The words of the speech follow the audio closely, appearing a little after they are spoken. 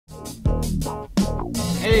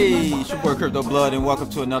Hey, it's your boy Crypto Blood, and welcome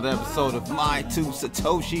to another episode of My Two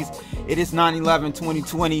Satoshis. It is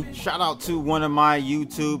 9/11/2020. Shout out to one of my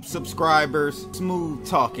YouTube subscribers, Smooth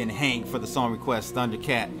Talking Hank, for the song request,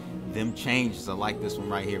 Thundercat. Them changes, I like this one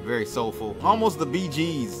right here. Very soulful, almost the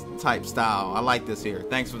BG's type style. I like this here.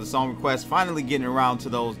 Thanks for the song request. Finally getting around to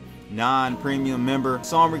those non-premium member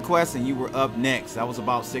song requests, and you were up next. That was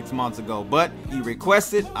about 6 months ago, but you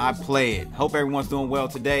requested, I play it. Hope everyone's doing well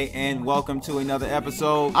today, and welcome to another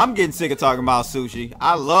episode. I'm getting sick of talking about Sushi.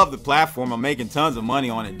 I love the platform. I'm making tons of money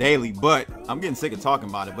on it daily, but I'm getting sick of talking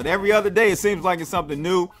about it. But every other day it seems like it's something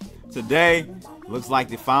new. Today looks like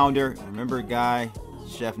the founder, remember a guy,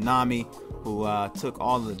 Chef Nomi, who took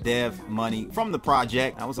all the dev money from the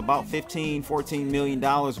project. That was about $14 million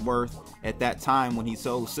worth at that time when he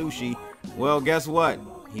sold Sushi. Well, guess what?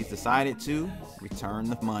 He's decided to return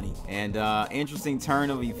the money. And interesting turn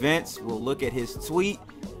of events. We'll look at his tweet.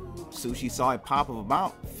 Sushi saw a pop of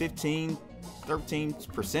about 13%,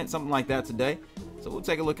 something like that today. So we'll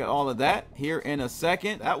take a look at all of that here in a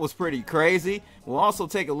second. That was pretty crazy. We'll also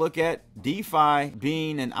take a look at DeFi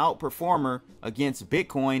being an outperformer against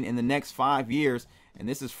Bitcoin in the next 5 years. And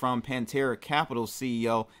this is from Pantera Capital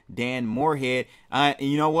CEO Dan Morehad. And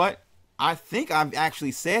you know what? I think I've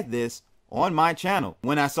actually said this on my channel.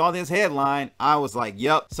 When I saw this headline, I was like,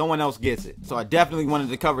 yep, someone else gets it. So I definitely wanted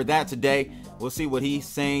to cover that today. We'll see what he's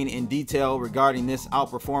saying in detail regarding this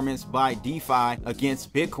outperformance by DeFi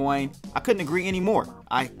against Bitcoin. I couldn't agree anymore.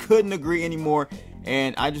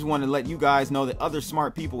 And I just want to let you guys know that other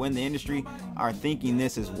smart people in the industry are thinking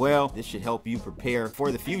this as well. This should help you prepare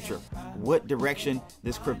for the future, what direction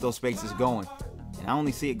this crypto space is going. And I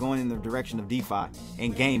only see it going in the direction of DeFi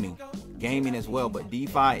and gaming as well. But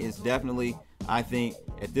DeFi is definitely, I think,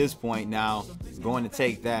 at this point now, is going to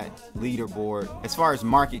take that leaderboard as far as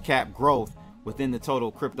market cap growth within the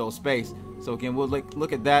total crypto space. So again, we'll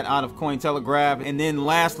look at that out of Cointelegraph. And then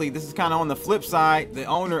lastly, this is kind of on the flip side, the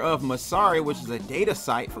owner of Messari, which is a data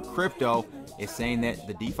site for crypto, is saying that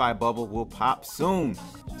the DeFi bubble will pop soon.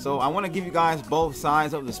 So I want to give you guys both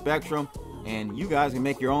sides of the spectrum, and you guys can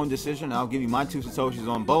make your own decision. I'll give you my 2 Satoshis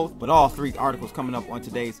on both, but all 3 articles coming up on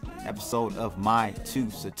today's episode of My 2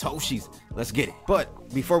 Satoshis. Let's get it.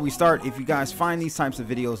 But before we start, if you guys find these types of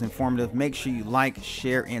videos informative, make sure you like,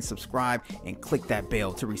 share, and subscribe, and click that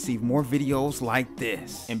bell to receive more videos like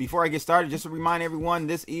this. And before I get started, just to remind everyone,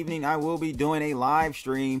 this evening I will be doing a live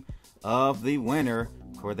stream of the winner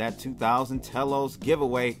for that 2,000 Telos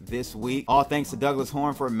giveaway this week. All thanks to Douglas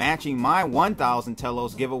Horn for matching my 1,000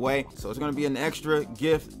 Telos giveaway. So it's going to be an extra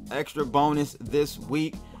gift, extra bonus this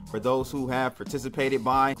week for those who have participated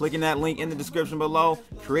by clicking that link in the description below,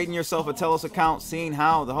 creating yourself a Telos account, seeing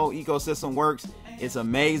how the whole ecosystem works. It's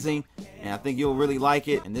amazing, and I think you'll really like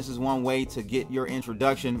it. And this is one way to get your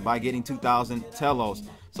introduction by getting 2,000 Telos.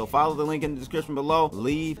 So follow the link in the description below,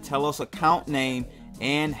 leave Telos account name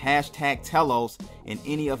and hashtag Telos in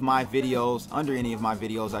any of my videos, under any of my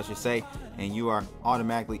videos I should say, and you are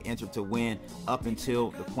automatically entered to win up until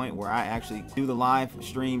the point where I actually do the live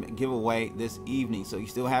stream giveaway this evening. So you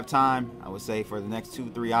still have time, I would say, for the next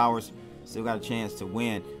 2-3 hours. Still got a chance to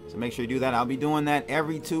win, so make sure you do that. I'll be doing that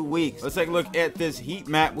every 2 weeks. Let's take a look at this heat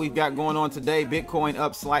map we've got going on today. Bitcoin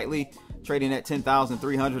up slightly, trading at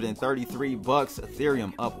 $10,333.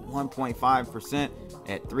 Ethereum up 1.5%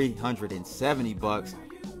 at $370.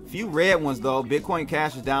 Few red ones though. Bitcoin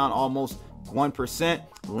Cash is down almost 1%.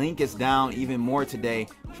 Link is down even more today,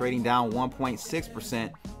 trading down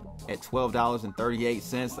 1.6% at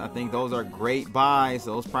 $12.38. I think those are great buys.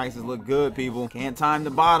 Those prices look good, people. Can't time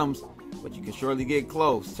the bottoms, but you can surely get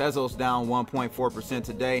close. Tezos down 1.4%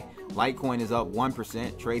 today. Litecoin is up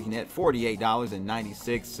 1%, trading at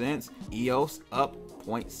 $48.96. EOS up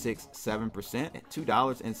 0.67% at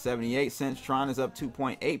 $2.78. Tron is up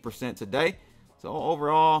 2.8% today. So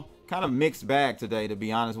overall, kind of mixed bag today, to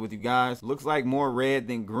be honest with you guys. Looks like more red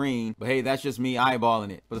than green, but hey, that's just me eyeballing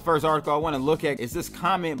it. But the first article I want to look at is this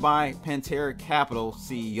comment by Pantera Capital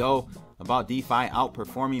CEO about DeFi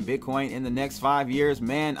outperforming Bitcoin in the next 5 years.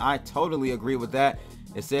 Man, I totally agree with that.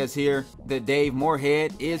 It says here that Dave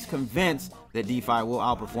Morehad is convinced that DeFi will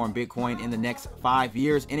outperform Bitcoin in the next 5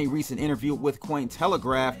 years. In a recent interview with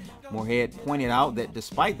Cointelegraph, Morehad pointed out that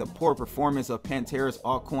despite the poor performance of Pantera's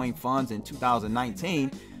altcoin funds in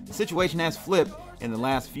 2019, the situation has flipped in the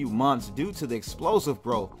last few months due to the explosive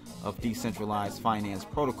growth of decentralized finance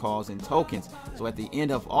protocols and tokens. So at the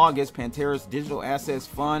end of August, Pantera's digital assets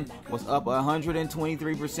fund was up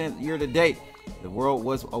 123% year to date. The world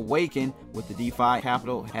was awakened with the DeFi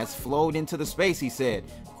capital has flowed into the space, he said.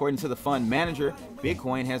 According to the fund manager,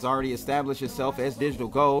 Bitcoin has already established itself as digital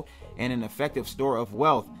gold and an effective store of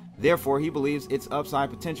wealth. Therefore, he believes its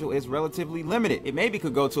upside potential is relatively limited. It maybe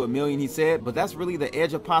could go to 1 million, he said, but that's really the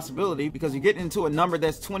edge of possibility because you're getting into a number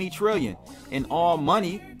that's 20 trillion and all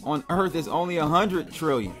money on earth is only 100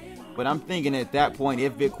 trillion. But I'm thinking at that point,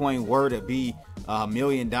 if Bitcoin were to be $1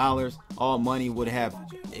 million, all money would have,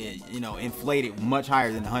 inflated much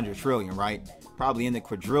higher than 100 trillion, right? Probably in the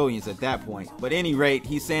quadrillions at that point. But at any rate,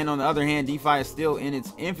 he's saying on the other hand, DeFi is still in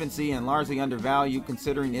its infancy and largely undervalued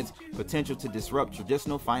considering its potential to disrupt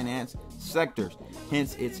traditional finance sectors.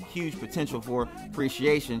 Hence its huge potential for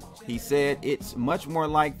appreciation. He said it's much more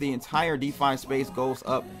like the entire DeFi space goes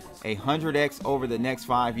up 100x over the next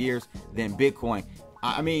 5 years than Bitcoin.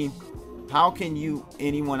 I mean, how can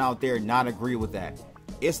anyone out there not agree with that?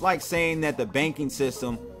 It's like saying that the banking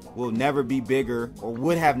system will never be bigger or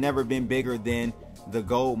would have never been bigger than the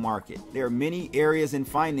gold market. There are many areas in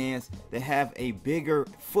finance that have a bigger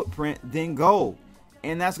footprint than gold.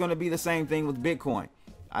 And that's going to be the same thing with Bitcoin.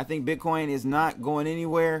 I think Bitcoin is not going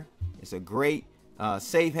anywhere. It's a great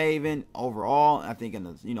safe haven overall. I think in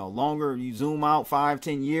the longer you zoom out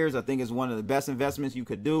 5-10 years, I think it's one of the best investments you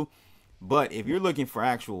could do. But if you're looking for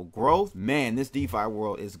actual growth, man, this DeFi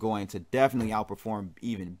world is going to definitely outperform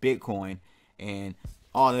even Bitcoin, and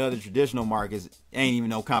all the other traditional markets ain't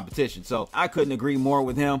even no competition. So I couldn't agree more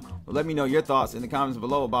with him. But let me know your thoughts in the comments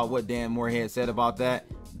below about what Dan Morehad said about that.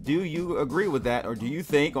 Do you agree with that, or do you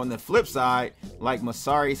think on the flip side, like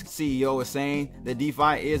Messari's CEO is saying, that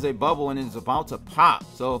DeFi is a bubble and is about to pop?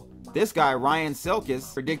 So this guy, Ryan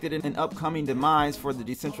Selkis, predicted an upcoming demise for the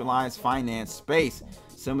decentralized finance space,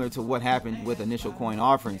 similar to what happened with initial coin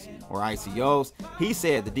offerings or ICOs. He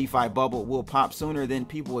said the DeFi bubble will pop sooner than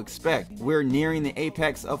people expect. We're nearing the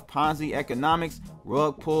apex of Ponzi economics,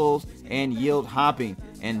 rug pulls, and yield hopping,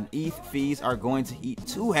 and ETH fees are going to eat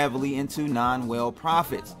too heavily into non-whale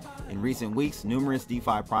profits. In recent weeks, numerous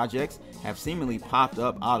DeFi projects have seemingly popped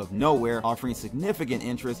up out of nowhere, offering significant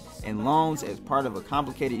interest and loans as part of a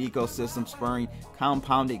complicated ecosystem spurring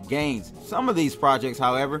compounded gains. Some of these projects,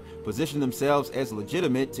 however, position themselves as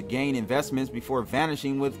legitimate to gain investments before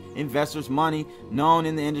vanishing with investors' money, known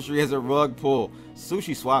in the industry as a rug pull.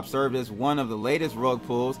 Sushiswap served as one of the latest rug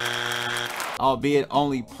pulls, albeit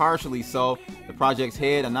only partially so. The project's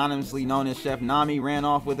head, anonymously known as Chef Nomi, ran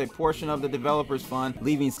off with a portion of the developers fund,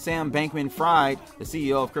 leaving Sam Bankman-Fried, the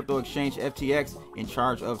CEO of crypto exchange FTX, in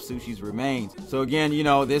charge of Sushi's remains. So again,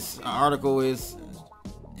 this article is,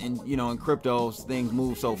 in cryptos, things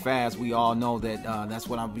move so fast. We all know that that's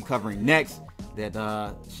what I'll be covering next, that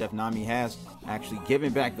Chef Nomi has actually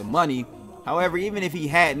given back the money. However, even if he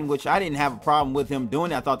hadn't, which I didn't have a problem with him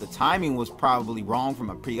doing, I thought the timing was probably wrong from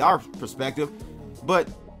a PR perspective, but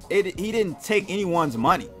he didn't take anyone's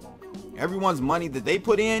money. Everyone's money that they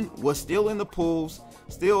put in was still in the pools,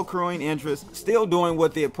 still accruing interest, still doing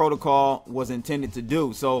what the protocol was intended to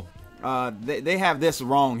do. So they have this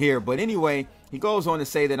wrong here. But anyway, he goes on to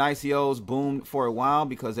say that ICOs boomed for a while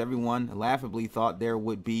because everyone laughably thought there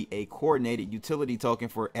would be a coordinated utility token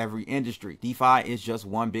for every industry. DeFi is just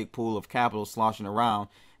one big pool of capital sloshing around,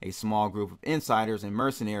 a small group of insiders and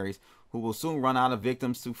mercenaries who will soon run out of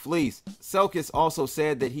victims to fleece. Selkis also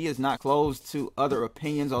said that he is not closed to other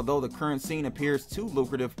opinions, although the current scene appears too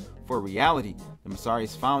lucrative for reality. The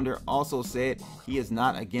Messari's founder also said he is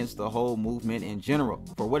not against the whole movement in general.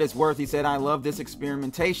 For what it's worth, he said, I love this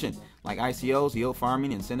experimentation. Like ICOs, yield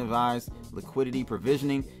farming, incentivized liquidity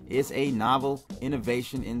provisioning is a novel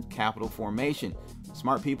innovation in capital formation.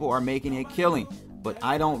 Smart people are making a killing. But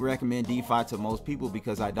I don't recommend DeFi to most people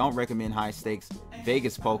because I don't recommend high stakes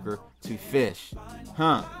Vegas poker to fish.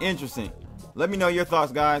 Interesting. Let me know your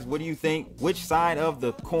thoughts, guys. What do you think? Which side of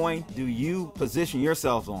the coin do you position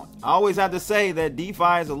yourselves on? I always have to say that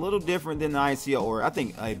DeFi is a little different than the ICO, or I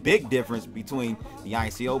think a big difference between the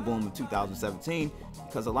ICO boom of 2017,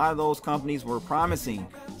 because a lot of those companies were promising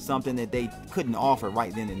something that they couldn't offer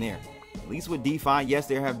right then and there. At least with DeFi, yes,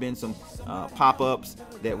 there have been some pop-ups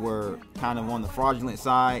that were kind of on the fraudulent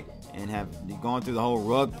side and have gone through the whole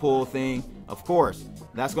rug pull thing. Of course,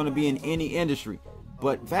 that's going to be in any industry.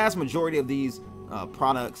 But vast majority of these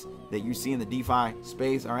products that you see in the DeFi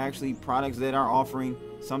space are actually products that are offering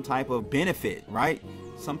some type of benefit, right?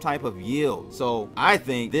 Some type of yield. So I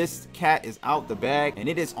think this cat is out the bag and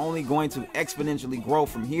it is only going to exponentially grow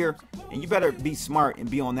from here. And you better be smart and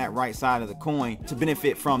be on that right side of the coin to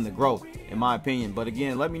benefit from the growth, in my opinion. But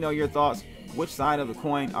again, let me know your thoughts. Which side of the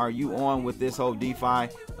coin are you on with this whole DeFi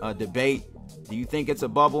debate? Do you think it's a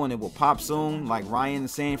bubble and it will pop soon, like Ryan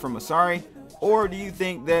is saying from Messari? Or do you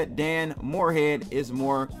think that Dan Morehad is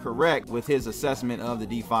more correct with his assessment of the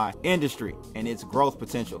DeFi industry and its growth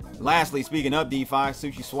potential? Lastly, speaking of DeFi,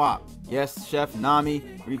 Sushiswap. Yes, Chef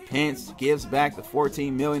Nomi repents, gives back the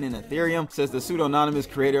 14 million in Ethereum, says the pseudonymous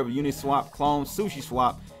creator of Uniswap clone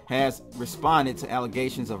Sushiswap has responded to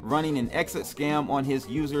allegations of running an exit scam on his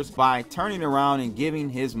users by turning around and giving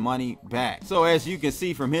his money back. So as you can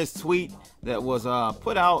see from his tweet that was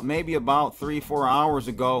put out maybe about 3-4 hours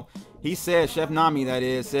ago, he says, Chef Nomi that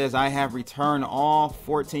is, says, I have returned all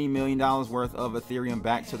 $14 million worth of Ethereum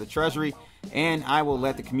back to the treasury, and I will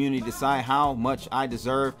let the community decide how much I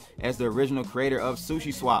deserve as the original creator of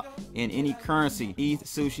Sushiswap in any currency, ETH,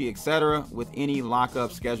 Sushi, etc., with any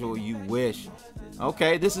lockup schedule you wish.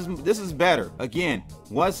 Okay, this is better. Again,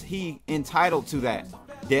 was he entitled to that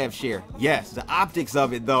dev share? Yes. The optics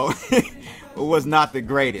of it, though, was not the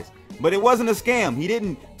greatest. But it wasn't a scam. He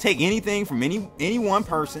didn't take anything from any one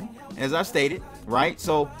person, as I stated, right?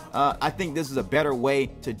 So I think this is a better way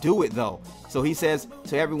to do it, though. So he says,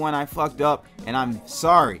 to everyone, I fucked up and I'm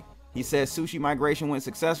sorry. He says Sushi migration went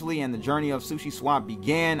successfully and the journey of Sushiswap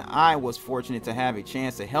began. I was fortunate to have a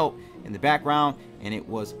chance to help in the background, and it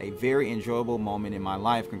was a very enjoyable moment in my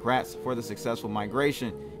life. Congrats for the successful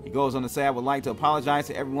migration. He goes on to say, I would like to apologize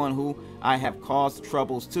to everyone who I have caused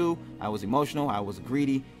troubles to. I was emotional, I was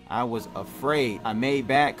greedy, I was afraid. I made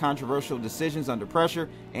bad, controversial decisions under pressure,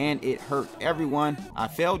 and it hurt everyone. I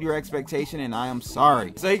failed your expectation, and I am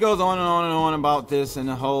sorry. So he goes on and on and on about this and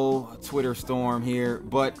the whole Twitter storm here.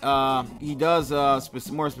 But he does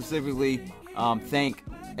more specifically thank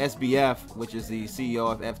SBF, which is the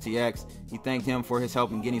CEO of FTX. He thanked him for his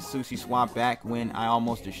help in getting Sushiswap back when I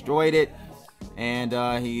almost destroyed it. And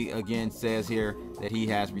he again says here that he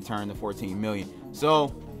has returned the 14 million.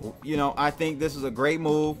 So, you know, I think this is a great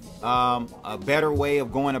move, a better way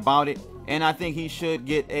of going about it, and I think he should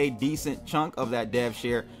get a decent chunk of that dev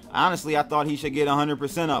share. Honestly, I thought he should get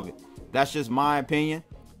 100% of it. That's just my opinion.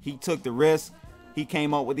 He took the risk. He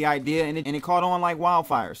came up with the idea, and it caught on like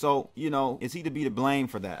wildfire. So, you know, is he to be to blame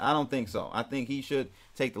for that? I don't think so. I think he should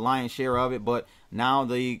take the lion's share of it, but now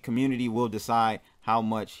the community will decide how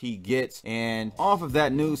much he gets. And off of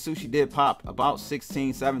that news, Sushi did pop about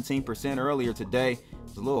 16-17% earlier today.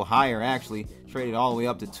 It's a little higher, actually. Traded all the way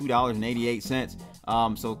up to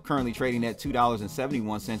 $2.88. So currently trading at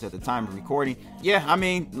 $2.71 at the time of recording. Yeah, I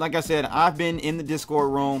mean, like I said, I've been in the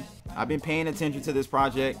Discord room. I've been paying attention to this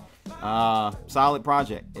project. Solid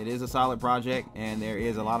project. It is a solid project, and there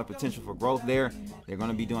is a lot of potential for growth there. They're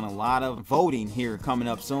going to be doing a lot of voting here coming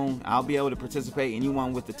up soon. I'll be able to participate.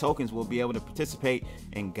 Anyone with the tokens will be able to participate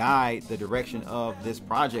and guide the direction of this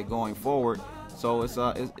project going forward. So it's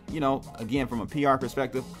you know, again, from a PR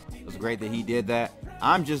perspective, it was great that he did that.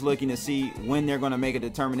 I'm just looking to see when they're going to make a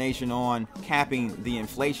determination on capping the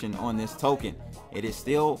inflation on this token. It is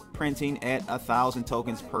still printing at 1,000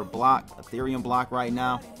 tokens per block, Ethereum block right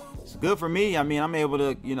now. It's good for me. I mean, I'm able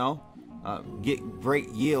to, you know, get great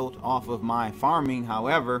yield off of my farming.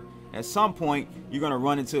 However, at some point, you're going to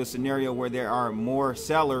run into a scenario where there are more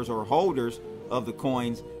sellers or holders of the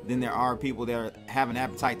coins than there are people that have an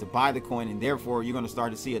appetite to buy the coin, and therefore you're going to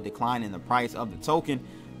start to see a decline in the price of the token.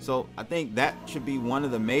 So I think that should be one of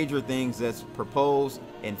the major things that's proposed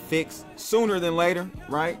and fixed sooner than later,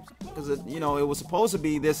 right? Because, you know, it was supposed to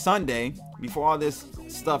be this Sunday before all this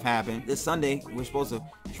stuff happened. This Sunday, we're supposed to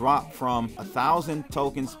drop from 1,000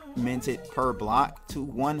 tokens minted per block to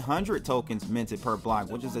 100 tokens minted per block,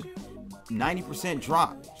 which is a 90%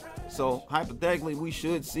 drop. So hypothetically, we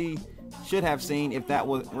should have seen, if that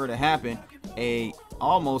were to happen, a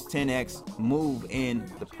almost 10x move in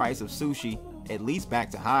the price of Sushi, at least back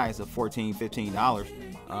to highs of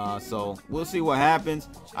 $14-15. So we'll see what happens.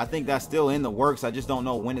 I think that's still in the works. I just don't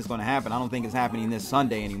know when it's going to happen. I don't think it's happening this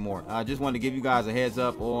Sunday anymore. I just wanted to give you guys a heads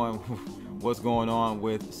up on what's going on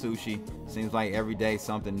with Sushi. Seems like every day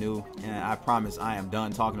something new, and I promise I am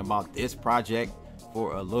done talking about this project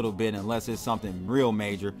for a little bit, unless it's something real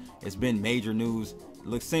major. It's been major news,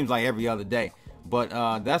 seems like every other day. But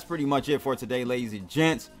that's pretty much it for today, ladies and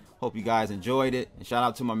gents. Hope you guys enjoyed it, and shout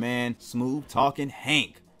out to my man Smooth Talking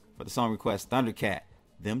Hank for the song request Thundercat,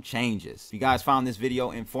 Them Changes. If you guys found this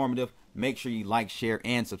video informative, make sure you like, share,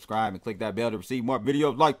 and subscribe, and click that bell to receive more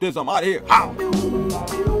videos like this. I'm out of here. How?